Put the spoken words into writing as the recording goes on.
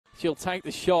she'll take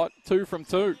the shot. 2 from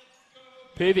 2.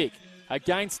 Pivec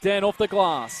against Den off the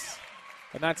glass.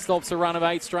 And that stops a run of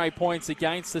 8 straight points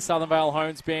against the Southern Vale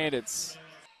Hones Bandits.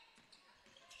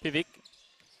 Pivec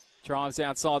drives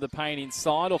outside the paint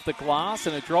inside off the glass,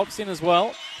 and it drops in as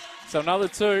well. So another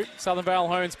 2. Southern Vale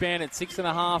Hones Bandits,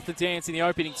 6.5 to dance in the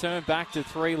opening turn. Back to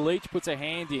 3. Leach puts a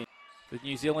hand in. The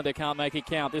New Zealander can't make it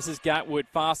count. This is Gatwood,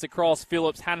 fast across.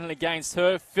 Phillips, Hannon against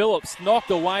her. Phillips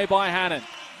knocked away by Hannon.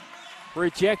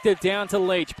 Rejected down to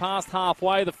Leach. Past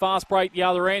halfway, the fast break the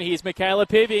other end. Here's Mikayla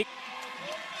Pivec.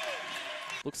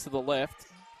 Looks to the left.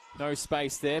 No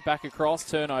space there. Back across.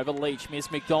 Turnover. Leach. Miss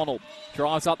McDonald.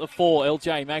 Drives up the 4.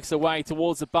 LJ makes her way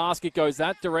towards the basket. Goes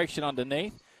that direction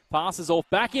underneath. Passes off.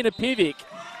 Back into Pivec.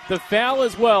 The foul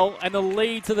as well. And the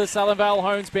lead to the Southern Vale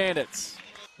Hones Bandits.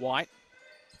 White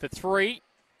for 3.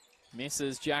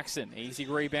 Misses Jackson. Easy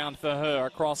rebound for her.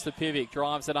 Across to Pivec.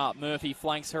 Drives it up. Murphy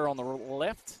flanks her on the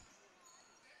left.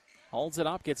 Holds it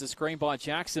up. Gets a screen by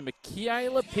Jackson.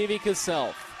 Mikayla Pivec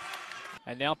herself.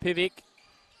 And now Pivec.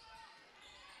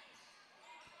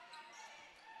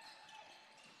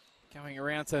 Going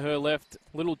around to her left.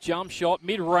 Little jump shot.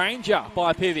 Mid-ranger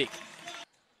by Pivec.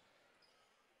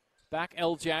 Back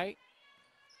LJ.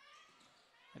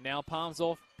 And now palms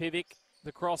off Pivec.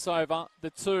 The crossover.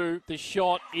 The 2. The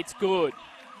shot. It's good.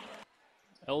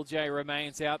 LJ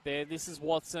remains out there. This is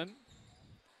Watson.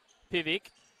 Pivec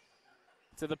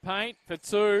to the paint for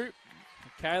 2.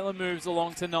 Mikayla moves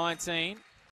along to 19.